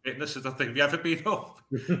 Mina's fitness, I don't think we've ever been up.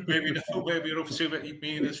 Maybe know where we're up to with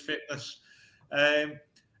Mina's fitness.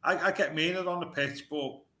 I get Mina on the pitch,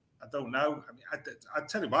 but I don't know. I mean, I'd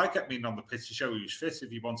tell you why I get Mina on the pitch to show he was fit if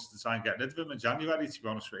he wants to try and get rid of him in January, to be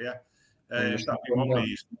honest with you. That'd be one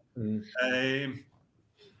reason.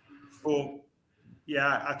 But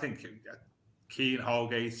yeah, I think Keane,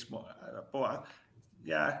 Holgate, but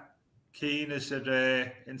yeah, Keane is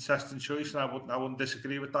an interesting choice, and I wouldn't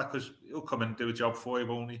disagree with that, because he'll come and do a job for you,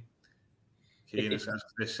 won't he? Keane, as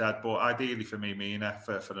Chris said, but ideally for me, Mina,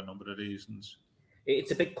 for a number of reasons.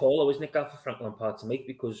 It's a big call, though, isn't it, Gav, for Frank Lampard to make,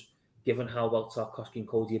 because given how well Tarkowski and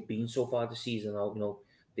Cody have been so far this season,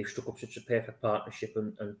 they've struck up such a perfect partnership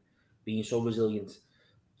and being so resilient,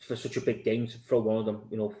 for such a big game to throw one of them,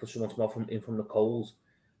 for someone to come off from the coals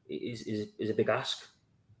is a big ask.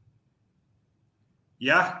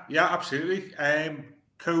 Yeah, absolutely.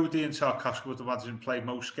 Cody and Tarkowski would imagine played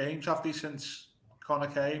most games, have they, since Connor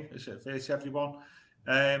came? Is it fair to everyone?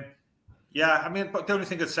 Yeah, I mean, but the only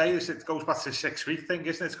thing I'd say is it goes back to the 6-week thing,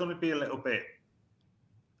 isn't it? It's going to be a little bit.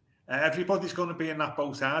 Everybody's going to be in that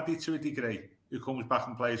boat, aren't they, to a degree, who comes back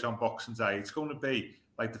and plays on Boxing Day. It's going to be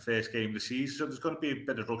like the first game of the season, so there's going to be a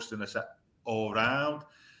bit of rustiness all round.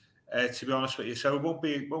 To be honest with you, so it won't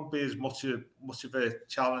be as much of a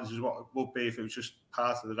challenge as what it would be if it was just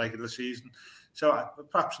part of the regular season. So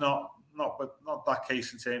perhaps not that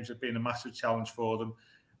case in terms of being a massive challenge for them.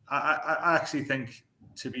 I actually think,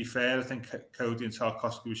 to be fair, I think Cody and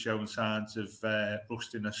Tarkowski were showing signs of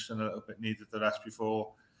rustiness and a little bit needed the rest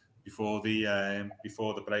before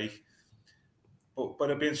the break. But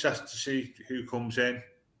it'll be interesting to see who comes in.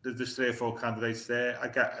 There's 3 or 4 candidates there. I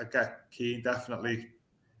get Keane definitely.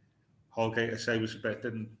 Holgate, I say,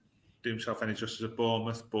 didn't do himself any justice at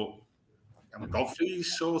Bournemouth, but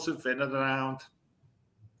Godfrey's sort of in and around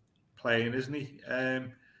playing, isn't he?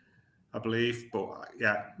 I believe, but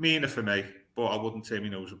yeah, Mina for me, but I wouldn't say me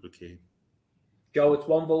nose up with Keane. Joe, it's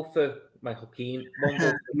 1 vote for Michael Keane, 1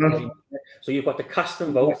 vote for Keane. So you've got the cast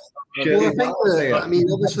and vote. Well, I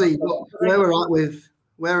think obviously where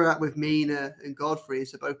we're at with Mina and Godfrey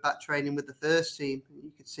is they're both back training with the first team.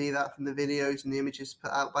 You could see that from the videos and the images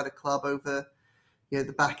put out by the club over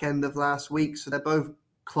the back end of last week. So they're both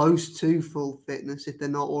close to full fitness if they're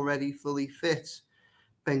not already fully fit.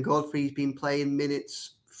 Ben Godfrey's been playing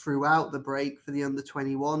minutes throughout the break for the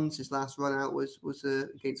under-21s. His last run out was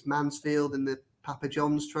against Mansfield in the Papa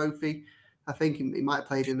John's Trophy. I think he might have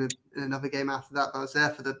played in another game after that, but I was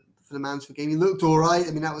there for the Mansfield game. He looked all right.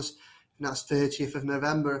 I mean, that's 30th of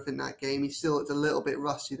November. I think that game, he still looked a little bit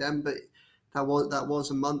rusty then, but that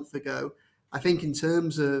was a month ago. I think in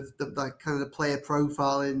terms of the kind of the player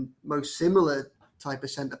profile in most similar type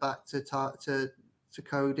of centre back to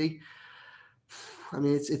Cody, I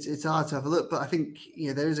mean it's hard to have a look, but I think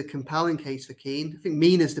there is a compelling case for Keane. I think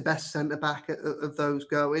Mina's the best centre back of those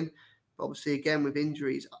going, but obviously again with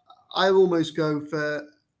injuries, I almost go for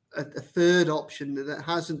a third option that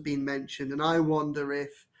hasn't been mentioned, and I wonder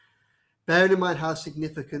if, bearing in mind how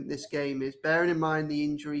significant this game is, bearing in mind the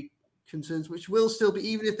injury concerns, which will still be,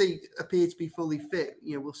 even if they appear to be fully fit,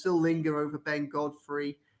 will still linger over Ben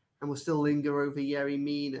Godfrey and will still linger over Yerry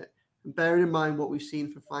Mina. And bearing in mind what we've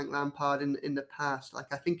seen from Frank Lampard in the past,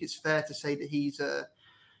 I think it's fair to say that he's a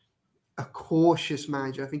cautious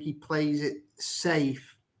manager. I think he plays it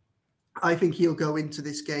safe I think he'll go into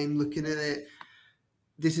this game looking at it.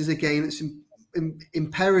 This is a game that's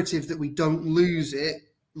imperative that we don't lose it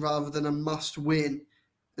rather than a must win.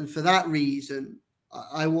 And for that reason,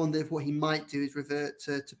 I wonder if what he might do is revert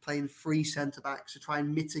to playing 3 centre-backs to try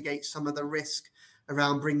and mitigate some of the risk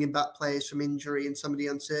around bringing back players from injury and some of the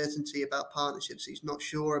uncertainty about partnerships he's not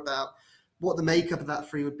sure about. What the makeup of that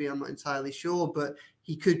 3 would be, I'm not entirely sure, but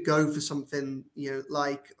he could go for something,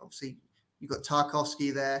 like obviously you've got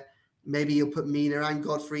Tarkowski there. Maybe you'll put Mina and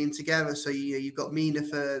Godfrey in together. So you've got Mina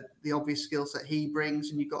for the obvious skill set he brings,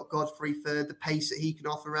 and you've got Godfrey for the pace that he can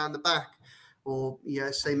offer around the back. Or,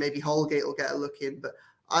 say maybe Holgate will get a look in. But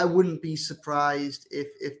I wouldn't be surprised if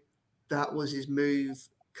that was his move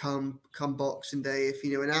come Boxing Day. If,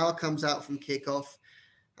 an hour comes out from kickoff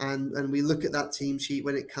and we look at that team sheet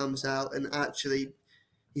when it comes out, and actually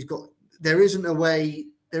there isn't a way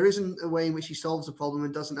in which he solves a problem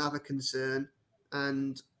and doesn't have a concern.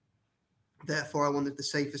 And therefore, I wonder if the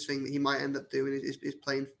safest thing that he might end up doing is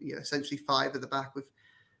playing, essentially 5 at the back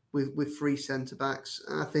with 3 centre backs.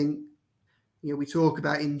 And I think, we talk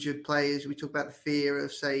about injured players. We talk about the fear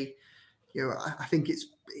of, say, I think it's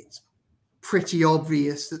pretty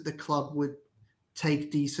obvious that the club would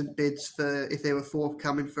take decent bids for if they were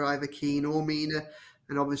forthcoming for either Keane or Mina,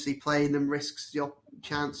 and obviously playing them risks the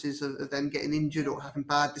chances of them getting injured or having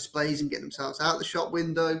bad displays and getting themselves out the shop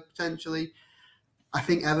window potentially. I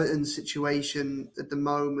think Everton's situation at the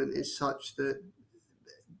moment is such that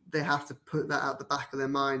they have to put that out the back of their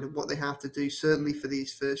mind and what they have to do, certainly for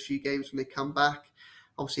these first few games when they come back.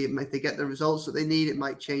 Obviously, if they get the results that they need, it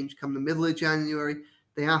might change come the middle of January.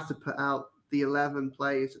 They have to put out the 11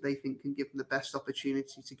 players that they think can give them the best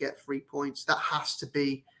opportunity to get 3 points. That has to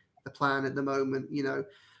be the plan at the moment,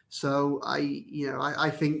 So I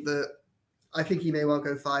think he may well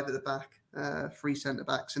go 5 at the back, 3 centre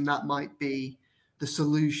backs, and that might be the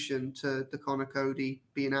solution to the Conor Coady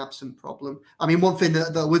being absent problem. I mean, one thing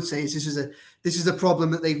that I would say is this is a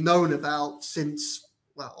problem that they've known about since,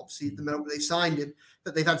 well, obviously the moment they signed him,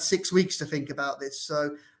 but they've had 6 weeks to think about this.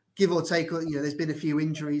 So give or take, there's been a few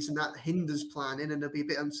injuries and that hinders planning, and there'll be a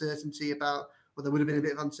bit of uncertainty about, well, there would have been a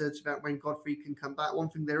bit of uncertainty about when Godfrey can come back. One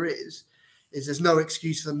thing there is there's no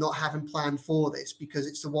excuse for them not having planned for this, because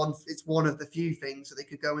it's one of the few things that they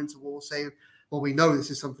could go into war saying, well, we know this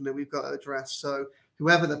is something that we've got to address. So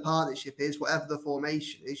whoever the partnership is, whatever the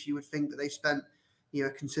formation is, you would think that they spent, a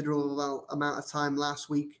considerable amount of time last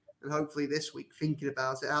week and hopefully this week thinking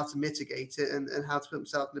about it, how to mitigate it and how to put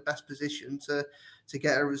themselves in the best position to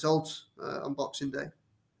get a result on Boxing Day.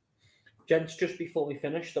 Gents, just before we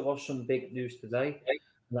finish, there was some big news today,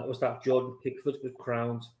 and that was that Jordan Pickford was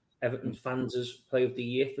crowned Everton Fans' Player of the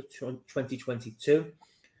Year for 2022.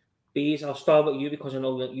 Bees, I'll start with you because I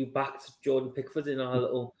know that you backed Jordan Pickford in our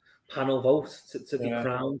little panel vote to be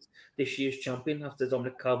crowned this year's champion after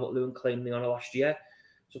Dominic Calvert-Lewin claimed the honour last year.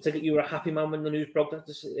 So I take it you were a happy man when the news broke that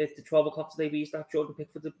at the 12 o'clock today, Bees, that Jordan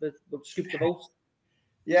Pickford would scoop the vote?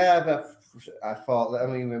 Yeah, but I thought that,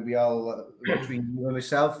 we all, between you and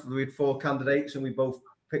myself, we had 4 candidates and we both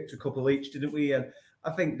picked a couple each, didn't we? And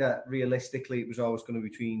I think that realistically it was always going to be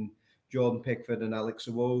between Jordan Pickford and Alex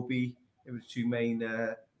Iwobi. It was 2 main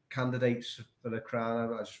candidates for the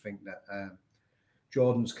crown. I just think that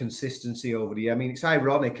Jordan's consistency over the year. I mean, it's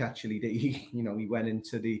ironic actually that he went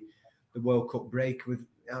into the World Cup break with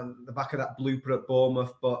the back of that blooper at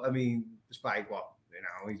Bournemouth. But I mean, despite what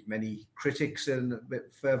his many critics and a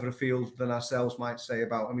bit further afield than ourselves might say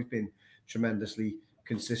about him, he's been tremendously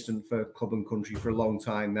consistent for club and country for a long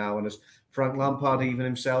time now. And as Frank Lampard even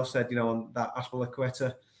himself said, on that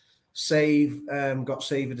Azpilicueta save, got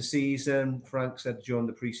save of the season. Frank said during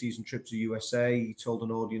the pre-season trip to USA, he told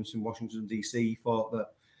an audience in Washington, D.C., he thought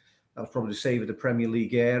that was probably the save of the Premier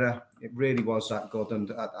League era. It really was that good.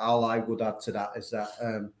 And all I would add to that is that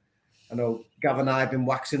I know Gavin and I have been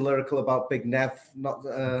waxing lyrical about Big Nev not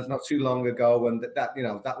too long ago, and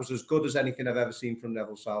that was as good as anything I've ever seen from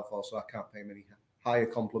Neville Southall, so I can't pay him any higher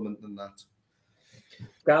compliment than that.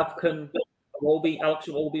 Gav, can Alex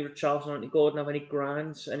Iwobi, Richarlison, Anthony Gordon have any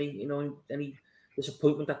grinds, any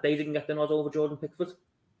disappointment that they didn't get the nod over Jordan Pickford?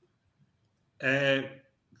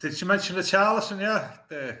 Did you mention Richarlison? Yeah,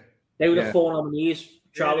 they were the 4 nominees.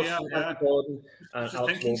 Richarlison, Anthony Gordon, and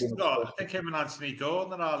Alex Iwobi. I think him and Anthony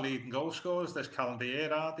Gordon are our leading goal scorers this calendar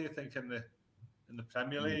year, aren't they? I think in the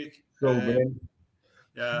Premier League. I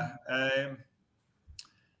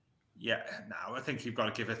think you've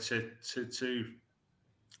got to give it to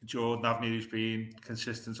Jordan Avenue, who's been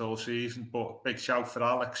consistent all season. But big shout for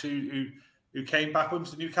Alex, who came back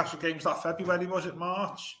with the Newcastle games that February, was it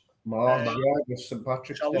March? With St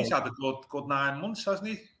Patrick's Day. He's had a good 9 months, hasn't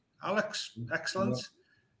he? Alex, excellent.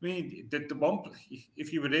 I mean, the one,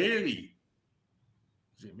 if you were really,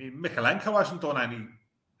 I mean, Mykolenko hasn't done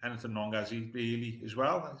anything wrong, has he, really, as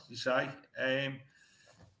well, as you say?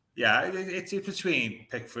 It's between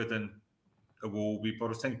Pickford and Iwobi, but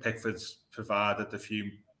I think Pickford's provided a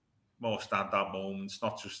few more standout moments,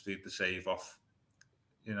 not just the save off,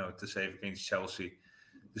 the save against Chelsea,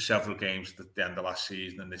 the several games at the end of last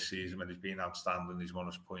season and this season when he's been outstanding, he's won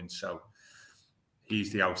his points. So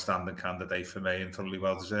he's the outstanding candidate for me and totally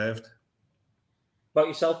well deserved. About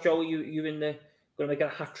yourself, Joe, are you in the going to make a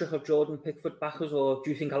hat trick of Jordan Pickford backers, or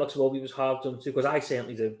do you think Alex Iwobi was hard done to? Because I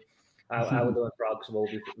certainly do. I would do it for Alex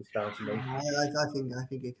Iwobi if it was down to me. I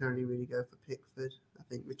think it can only really go for Pickford. I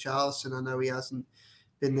think Richarlison, I know he hasn't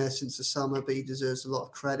been there since the summer, but he deserves a lot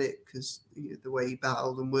of credit because the way he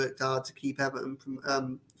battled and worked hard to keep Everton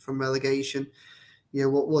from relegation.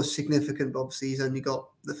 What was significant, obviously, he's only got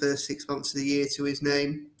the first 6 months of the year to his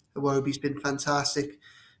name. Iwobi's been fantastic.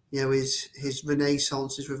 His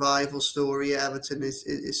renaissance, his revival story at Everton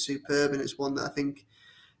is superb, and it's one that I think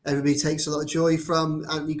everybody takes a lot of joy from.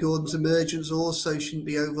 Anthony Gordon's emergence also shouldn't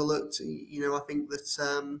be overlooked. I think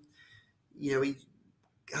that he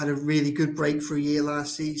had a really good breakthrough year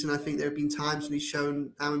last season. I think there have been times when he's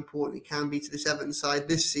shown how important he can be to this Everton side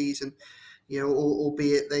this season,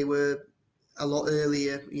 albeit they were a lot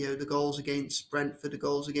earlier, the goals against Brentford, the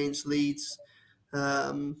goals against Leeds.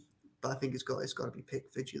 But I think it's got to be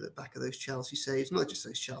Pickford. You look back at those Chelsea saves, not just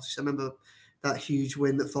those Chelsea. I remember that huge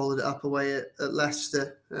win that followed it up away at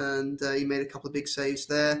Leicester, and he made a couple of big saves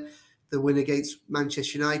there. The win against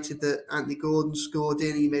Manchester United that Anthony Gordon scored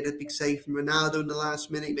in, he made a big save from Ronaldo in the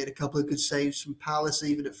last minute. He made a couple of good saves from Palace,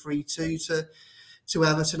 even at 3-2 to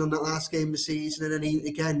Everton on that last game of the season. And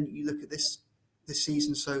then you look at this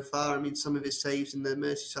season so far. I mean, some of his saves in the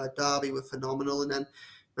Merseyside derby were phenomenal. And then I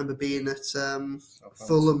remember being at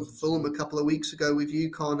Fulham a couple of weeks ago with you,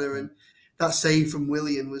 Connor, and that save from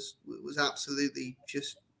Willian was absolutely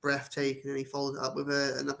just breathtaking, and he followed it up with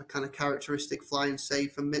another kind of characteristic flying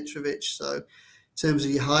save from Mitrovic. So in terms of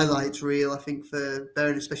your highlights reel, I think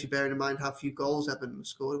especially bearing in mind how few goals Everton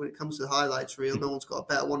scored, when it comes to the highlights reel, no one's got a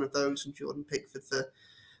better one of those than Jordan Pickford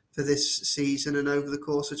for this season and over the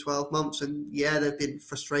course of 12 months. And yeah, there have been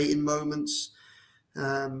frustrating moments.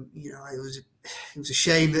 It was a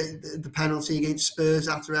shame that the penalty against Spurs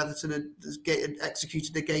after Everton had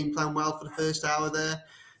executed the game plan well for the first hour there,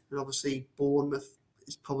 and obviously Bournemouth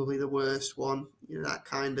is probably the worst one. That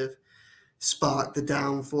kind of sparked the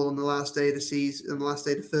downfall on the last day of the season, on the last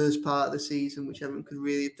day of the first part of the season, which everyone could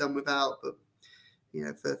really have done without. But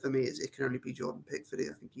for me, it can only be Jordan Pickford.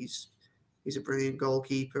 I think he's a brilliant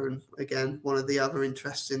goalkeeper, and again, one of the other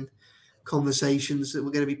interesting conversations that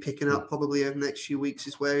we're going to be picking up probably over the next few weeks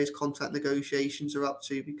is where his contract negotiations are up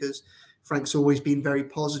to, because Frank's always been very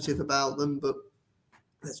positive about them, but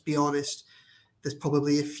let's be honest, there's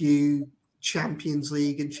probably a few Champions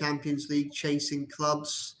League and Champions League chasing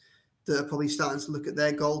clubs that are probably starting to look at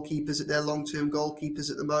their goalkeepers, at their long-term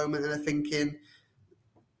goalkeepers at the moment, and are thinking,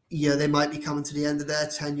 they might be coming to the end of their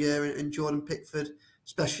tenure, and Jordan Pickford,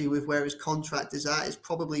 especially with where his contract is at, is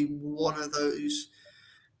probably one of those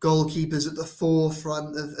goalkeepers at the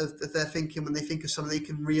forefront of their thinking when they think of somebody they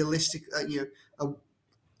can realistic,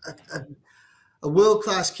 a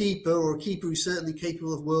world-class keeper, or a keeper who's certainly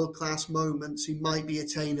capable of world-class moments, who might be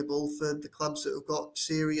attainable for the clubs that have got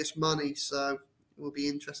serious money. So it will be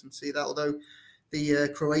interesting to see that. Although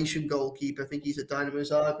the Croatian goalkeeper, I think he's at Dynamo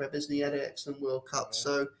Zagreb, isn't he? Had an excellent World Cup,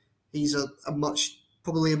 so he's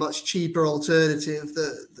probably a much cheaper alternative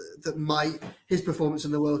that might, his performance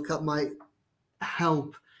in the World Cup might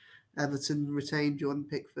help Everton retain Jordan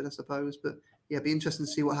Pickford, I suppose. But yeah, it'd be interesting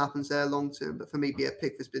to see what happens there long term. But for me,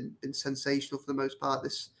 Pickford's been sensational for the most part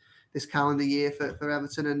this calendar year for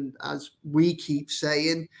Everton. And as we keep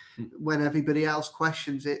saying, when everybody else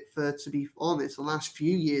questions it, to be honest, the last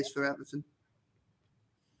few years for Everton.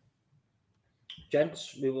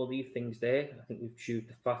 Gents, we will leave things there. I think we've chewed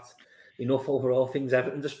the fat enough over all things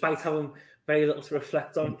Everton, despite having very little to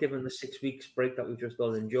reflect on, given the 6 weeks break that we've just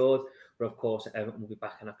all endured. But of course, Everton will be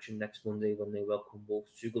back in action next Monday when they welcome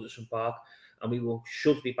Wolves to Goodison Park. And we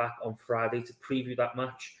should be back on Friday to preview that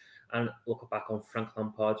match and look back on Frank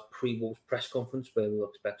Lampard's pre-Wolves press conference, where we'll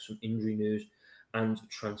expect some injury news and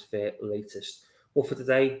transfer latest. But for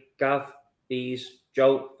today, Gav, Bees,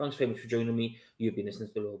 Joe, thanks very much for joining me. You've been listening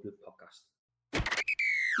to the Royal Blue Podcast.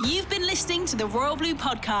 You've been listening to the Royal Blue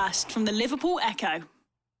Podcast from the Liverpool Echo.